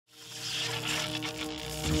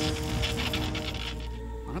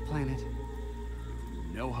On a planet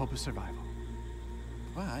with no hope of survival.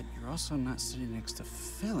 But you're also not sitting next to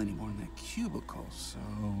Phil anymore in that cubicle, so...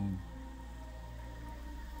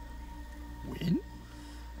 Win?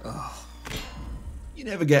 Ugh. You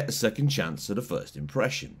never get a second chance at a first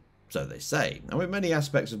impression, so they say, and with many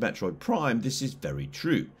aspects of Metroid Prime this is very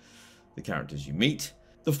true. The characters you meet,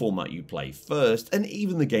 the format you play first, and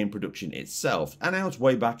even the game production itself. Announced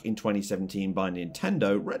way back in 2017 by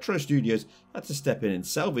Nintendo, Retro Studios had to step in and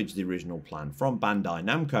salvage the original plan from Bandai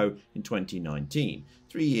Namco in 2019,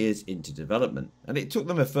 3 years into development, and it took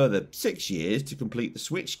them a further 6 years to complete the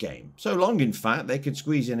Switch game. So long in fact they could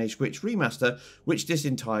squeeze in a Switch Remaster, which this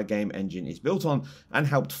entire game engine is built on, and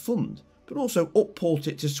helped fund, but also upport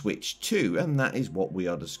it to Switch 2, and that is what we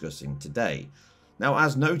are discussing today. Now,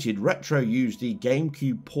 as noted, Retro used the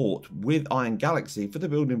GameCube port with Iron Galaxy for the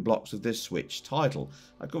building blocks of this Switch title.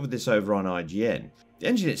 I covered this over on IGN. The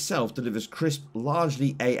engine itself delivers crisp,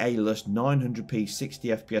 largely AA-less 900p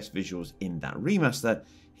 60fps visuals in that remaster.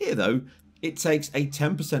 Here though, it takes a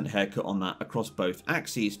 10% haircut on that across both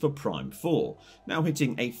axes for Prime 4, now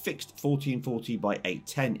hitting a fixed 1440 by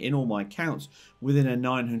 810 in all my counts within a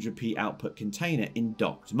 900p output container in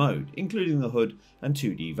docked mode, including the HUD and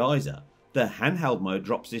 2D visor. The handheld mode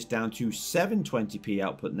drops this down to 720p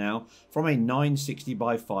output now from a 960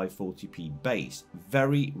 by 540p base.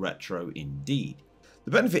 Very retro indeed.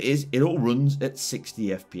 The benefit is it all runs at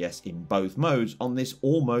 60fps in both modes on this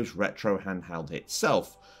almost retro handheld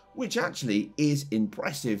itself, which actually is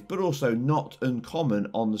impressive but also not uncommon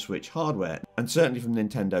on the Switch hardware, and certainly from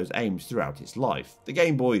Nintendo's aims throughout its life. The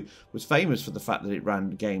Game Boy was famous for the fact that it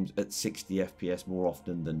ran games at 60fps more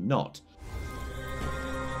often than not.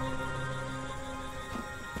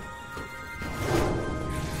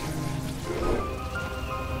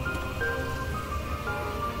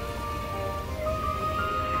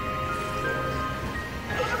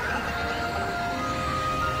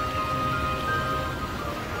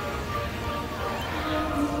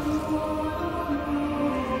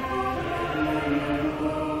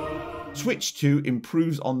 Switch 2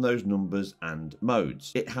 improves on those numbers and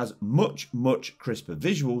modes. It has much crisper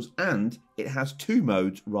visuals, and it has 2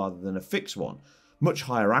 modes rather than a fixed one. Much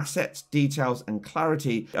higher assets, details and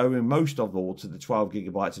clarity, owing most of all to the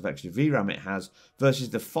 12GB of extra VRAM it has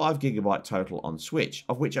versus the 5GB total on Switch,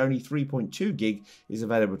 of which only 3.2GB is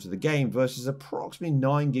available to the game versus approximately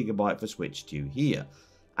 9GB for Switch 2 here.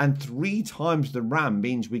 And 3 times the RAM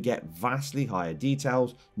means we get vastly higher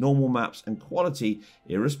details, normal maps and quality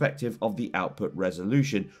irrespective of the output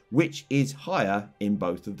resolution, which is higher in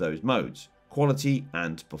both of those modes, quality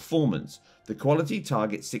and performance. The quality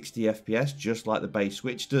targets 60fps just like the base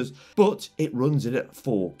Switch does, but it runs it at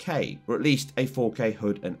 4K, or at least a 4K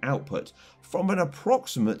HUD and output, from an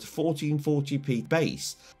approximate 1440p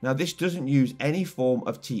base. Now this doesn't use any form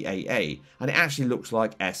of TAA, and it actually looks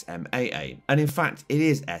like SMAA, and in fact it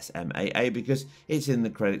is SMAA because it's in the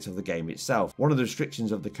credits of the game itself. One of the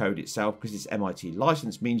restrictions of the code itself, because it's MIT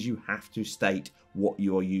licensed, means you have to state what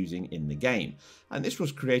you are using in the game, and this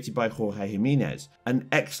was created by Jorge Jimenez, an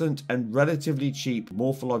excellent and relatively cheap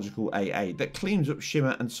morphological AA that cleans up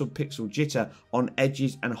shimmer and subpixel jitter on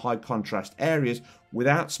edges and high contrast areas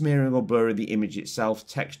without smearing or blurring the image itself,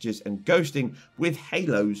 textures and ghosting with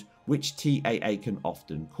halos, which TAA can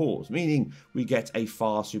often cause, meaning we get a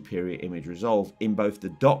far superior image resolve in both the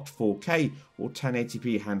docked 4K or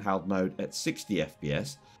 1080p handheld mode at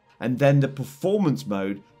 60fps, and then the performance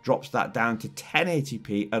mode drops that down to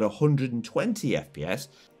 1080p at 120fps,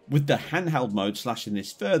 with the handheld mode slashing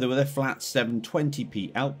this further with a flat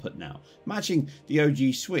 720p output now, matching the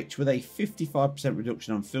OG Switch with a 55%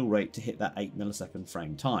 reduction on fill rate to hit that 8ms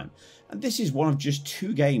frame time. And this is one of just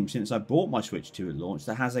 2 games since I bought my Switch 2 at launch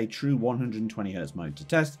that has a true 120Hz mode to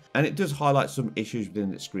test, and it does highlight some issues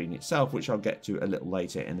within the screen itself, which I'll get to a little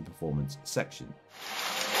later in the performance section.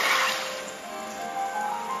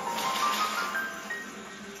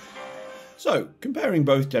 So, comparing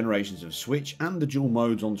both generations of Switch and the dual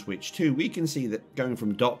modes on Switch 2, we can see that going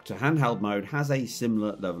from dock to handheld mode has a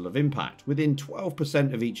similar level of impact, within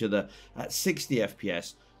 12% of each other at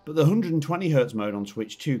 60fps, but the 120Hz mode on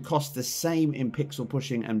Switch 2 costs the same in pixel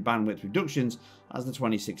pushing and bandwidth reductions as the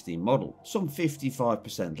 2016 model, some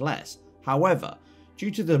 55% less. However, due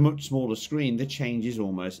to the much smaller screen, the change is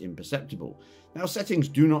almost imperceptible. Now, settings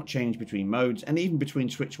do not change between modes, and even between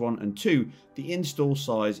Switch 1 and 2, the install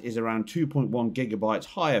size is around 2.1GB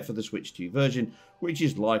higher for the Switch 2 version, which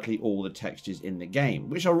is likely all the textures in the game,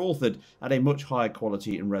 which are authored at a much higher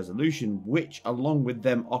quality and resolution, which, along with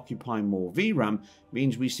them occupying more VRAM,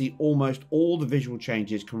 means we see almost all the visual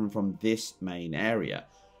changes coming from this main area.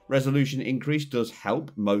 Resolution increase does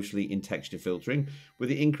help, mostly in texture filtering, with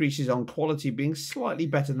the increases on quality being slightly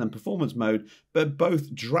better than performance mode, but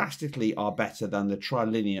both drastically are better than the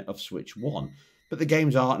trilinear of Switch 1. But the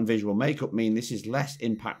game's art and visual makeup mean this is less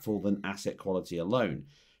impactful than asset quality alone.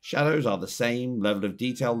 Shadows are the same, level of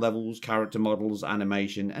detail levels, character models,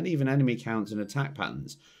 animation, and even enemy counts and attack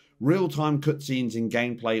patterns. Real-time cutscenes and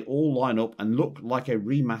gameplay all line up and look like a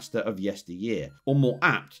remaster of yesteryear, or more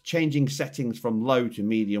apt, changing settings from low to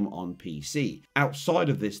medium on PC. Outside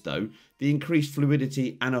of this though, the increased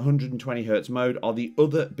fluidity and 120Hz mode are the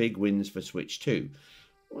other big wins for Switch 2.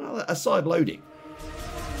 Well, aside loading.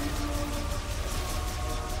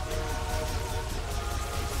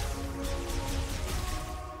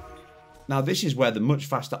 Now this is where the much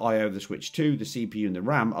faster I/O of the Switch 2, the CPU and the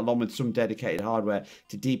RAM, along with some dedicated hardware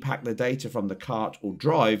to depack the data from the cart or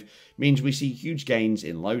drive, means we see huge gains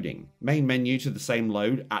in loading. Main menu to the same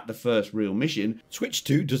load at the first real mission, Switch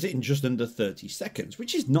 2 does it in just under 30 seconds,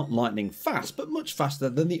 which is not lightning fast, but much faster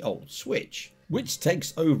than the old Switch. Which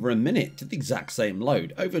takes over a minute to the exact same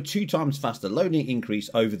load, over 2 times faster loading increase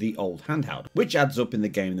over the old handheld, which adds up in the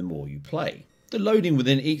game the more you play. The loading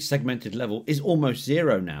within each segmented level is almost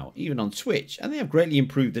zero now, even on Switch, and they have greatly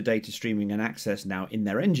improved the data streaming and access now in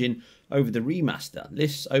their engine over the remaster.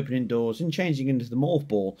 Lifts, opening doors and changing into the morph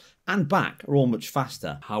ball and back are all much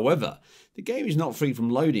faster. However, the game is not free from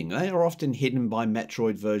loading. They are often hidden by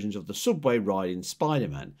Metroid versions of the subway ride in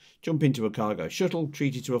Spider-Man. Jump into a cargo shuttle,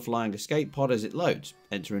 treat it to a flying escape pod as it loads.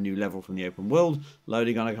 Enter a new level from the open world,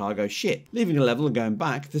 loading on a cargo ship. Leaving a level and going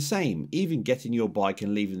back, the same. Even getting your bike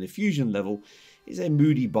and leaving the fusion level is a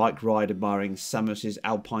moody bike ride admiring Samus's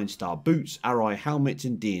Alpine Star boots, Arai helmets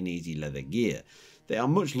and Dionysi leather gear. They are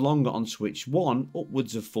much longer on Switch 1,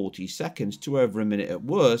 upwards of 40 seconds to over a minute at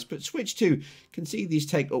worst, but Switch 2 can see these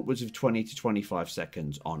take upwards of 20 to 25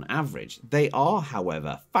 seconds on average. They are,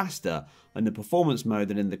 however, faster in the performance mode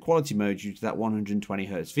than in the quality mode due to that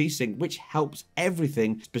 120Hz VSync, which helps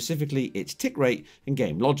everything, specifically its tick rate and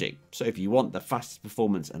game logic. So if you want the fastest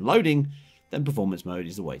performance and loading, then performance mode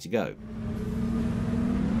is the way to go.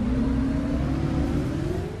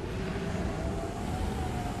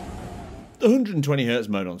 The 120Hz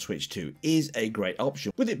mode on Switch 2 is a great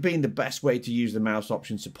option, with it being the best way to use the mouse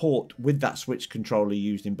option support with that Switch controller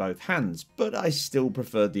used in both hands, but I still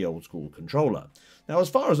preferred the old school controller. Now as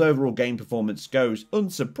far as overall game performance goes,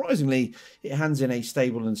 unsurprisingly, it hands in a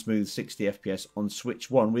stable and smooth 60 FPS on Switch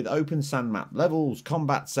 1 with open sand map levels,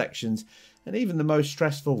 combat sections, and even the most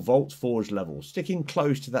stressful Vault Forge levels, sticking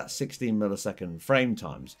close to that 16 millisecond frame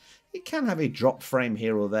times. It can have a dropped frame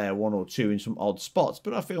here or there, 1 or 2 in some odd spots,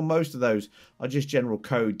 but I feel most of those are just general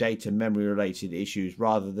code, data, memory related issues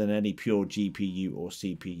rather than any pure GPU or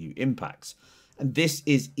CPU impacts. And this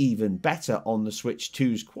is even better on the Switch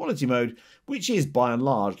 2's quality mode, which is by and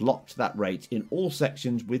large locked to that rate in all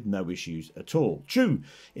sections with no issues at all. True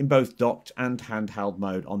in both docked and handheld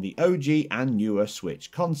mode on the OG and newer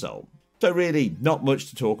Switch console. So really, not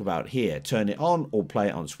much to talk about here. Turn it on or play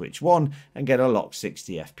it on Switch 1 and get a locked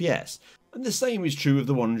 60 FPS. And the same is true of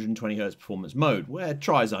the 120Hz performance mode, where,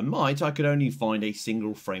 try as I might, I could only find a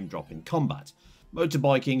single frame drop in combat.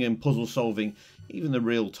 Motorbiking and puzzle solving, even the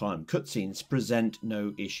real-time cutscenes, present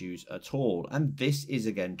no issues at all. And this is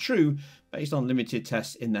again true based on limited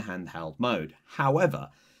tests in the handheld mode. However,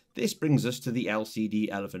 this brings us to the LCD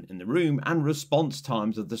elephant in the room and response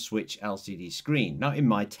times of the Switch LCD screen. Now in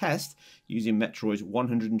my test, using Metroid's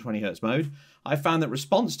 120Hz mode, I found that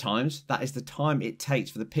response times, that is the time it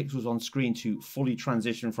takes for the pixels on screen to fully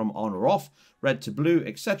transition from on or off, red to blue,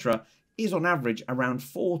 etc., is on average around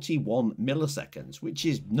 41 milliseconds, which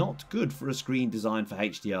is not good for a screen designed for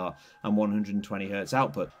HDR and 120Hz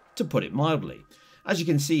output, to put it mildly. As you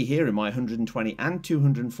can see here in my 120 and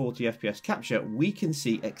 240 FPS capture, we can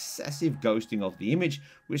see excessive ghosting of the image,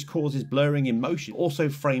 which causes blurring in motion, also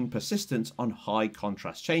frame persistence on high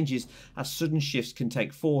contrast changes, as sudden shifts can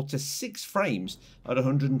take 4 to 6 frames at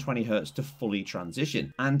 120Hz to fully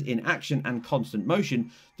transition. And in action and constant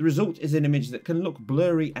motion, the result is an image that can look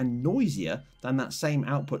blurry and noisier than that same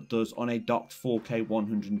output does on a docked 4K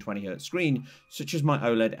 120Hz screen, such as my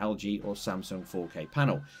OLED LG or Samsung 4K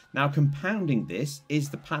panel. Now compounding this is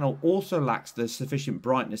the panel also lacks the sufficient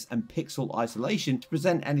brightness and pixel isolation to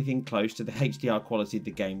present anything close to the HDR quality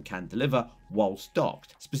the game can deliver whilst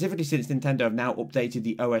docked. Specifically since Nintendo have now updated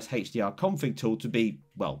the OS HDR config tool to be,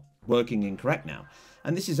 well, working incorrect now.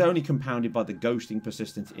 And this is only compounded by the ghosting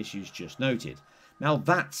persistence issues just noted. Now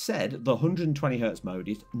that said, the 120Hz mode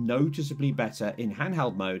is noticeably better in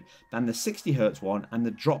handheld mode than the 60Hz one, and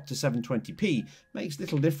the drop to 720p makes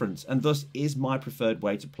little difference and thus is my preferred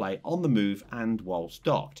way to play on the move and whilst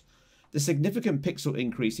docked. The significant pixel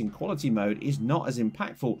increase in quality mode is not as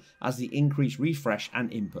impactful as the increased refresh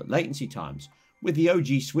and input latency times, with the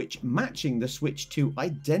OG Switch matching the Switch 2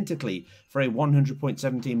 identically for a 100.17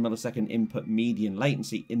 millisecond input median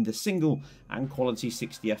latency in the single and quality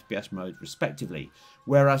 60 FPS modes respectively,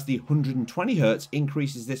 whereas the 120Hz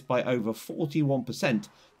increases this by over 41%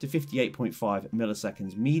 to 58.5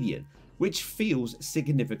 milliseconds median, which feels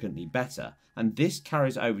significantly better, and this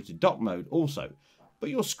carries over to dock mode also, but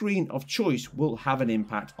your screen of choice will have an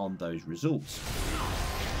impact on those results.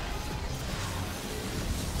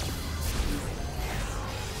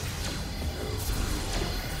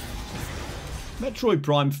 Metroid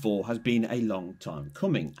Prime 4 has been a long time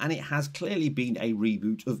coming, and it has clearly been a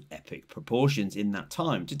reboot of epic proportions in that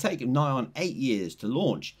time, to take nigh on 8 years to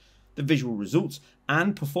launch. The visual results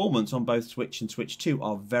and performance on both Switch and Switch 2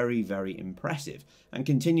 are very, very impressive, and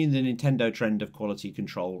continue the Nintendo trend of quality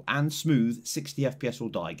control and smooth 60 FPS or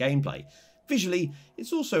die gameplay. Visually,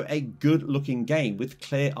 it's also a good looking game with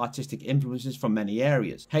clear artistic influences from many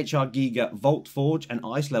areas. HR Giga Vault Forge and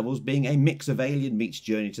ice levels being a mix of Alien meets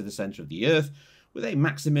Journey to the Centre of the Earth, with a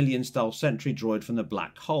Maximilian style sentry droid from the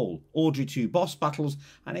Black Hole, Audrey 2 boss battles,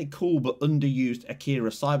 and a cool but underused Akira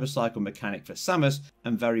Cybercycle mechanic for Samus,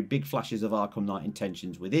 and very big flashes of Arkham Knight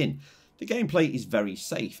intentions within. The gameplay is very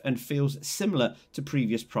safe and feels similar to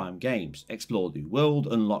previous Prime games. Explore the world,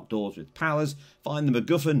 unlock doors with powers, find the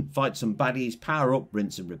MacGuffin, fight some baddies, power up,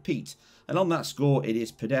 rinse and repeat. And on that score it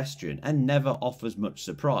is pedestrian and never offers much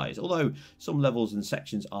surprise, although some levels and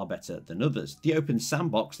sections are better than others. The open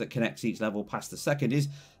sandbox that connects each level past the second is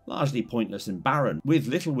largely pointless and barren, with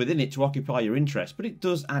little within it to occupy your interest, but it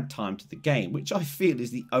does add time to the game, which I feel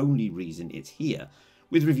is the only reason it's here,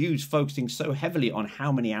 with reviews focusing so heavily on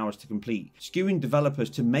how many hours to complete, skewing developers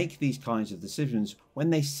to make these kinds of decisions when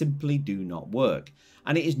they simply do not work.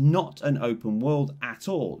 And it is not an open world at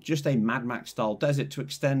all, just a Mad Max style desert to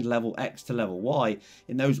extend level X to level Y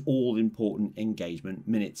in those all important engagement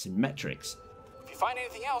minutes and metrics. If you find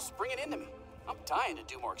anything else, bring it into me. I'm dying to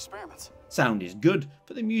do more experiments. Sound is good,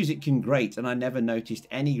 but the music can grate, and I never noticed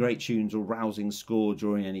any great tunes or rousing score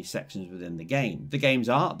during any sections within the game. The game's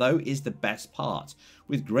art, though, is the best part,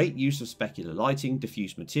 with great use of specular lighting,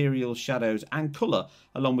 diffuse materials, shadows and colour,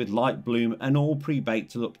 along with light bloom, and all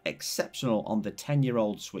pre-baked to look exceptional on the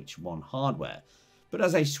 10-year-old Switch 1 hardware. But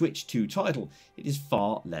as a Switch 2 title, it is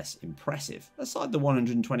far less impressive. Aside the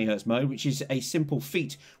 120Hz mode, which is a simple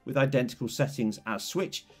feat with identical settings as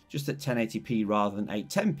Switch, just at 1080p rather than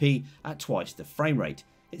 810p at twice the frame rate.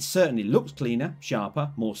 It certainly looks cleaner,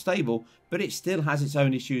 sharper, more stable, but it still has its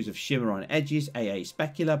own issues of shimmer on edges, AA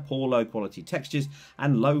specular, poor low quality textures,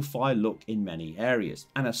 and lo-fi look in many areas.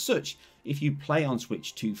 And as such, if you play on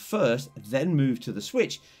Switch 2 first, then move to the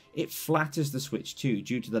Switch, it flatters the Switch 2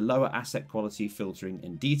 due to the lower asset quality, filtering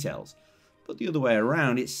and details. But the other way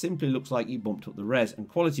around, it simply looks like you bumped up the res and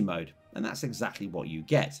quality mode, and that's exactly what you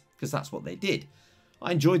get, because that's what they did.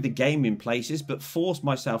 I enjoyed the game in places, but forced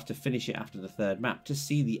myself to finish it after the third map to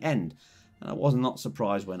see the end, and I was not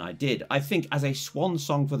surprised when I did. I think as a swan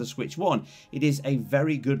song for the Switch 1, it is a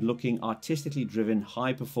very good looking, artistically driven,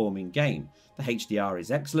 high performing game. The HDR is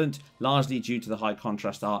excellent, largely due to the high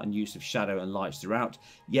contrast art and use of shadow and lights throughout,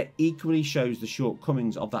 yet equally shows the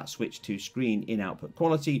shortcomings of that Switch 2 screen in output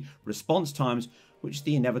quality, response times, which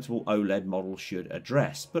the inevitable OLED model should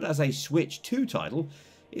address. But as a Switch 2 title,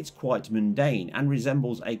 it's quite mundane and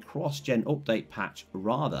resembles a cross-gen update patch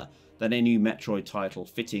rather than a new Metroid title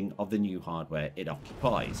fitting of the new hardware it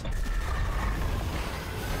occupies.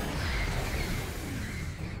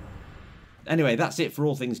 Anyway, that's it for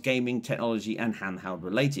all things gaming, technology and handheld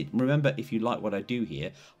related. Remember, if you like what I do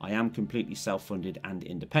here, I am completely self-funded and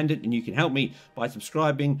independent, and you can help me by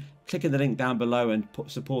subscribing, clicking the link down below and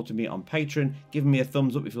supporting me on Patreon, giving me a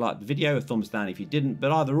thumbs up if you liked the video, a thumbs down if you didn't,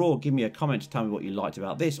 but either or, give me a comment to tell me what you liked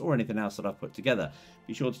about this or anything else that I've put together.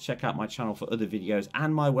 Be sure to check out my channel for other videos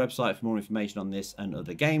and my website for more information on this and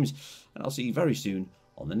other games, and I'll see you very soon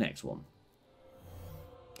on the next one.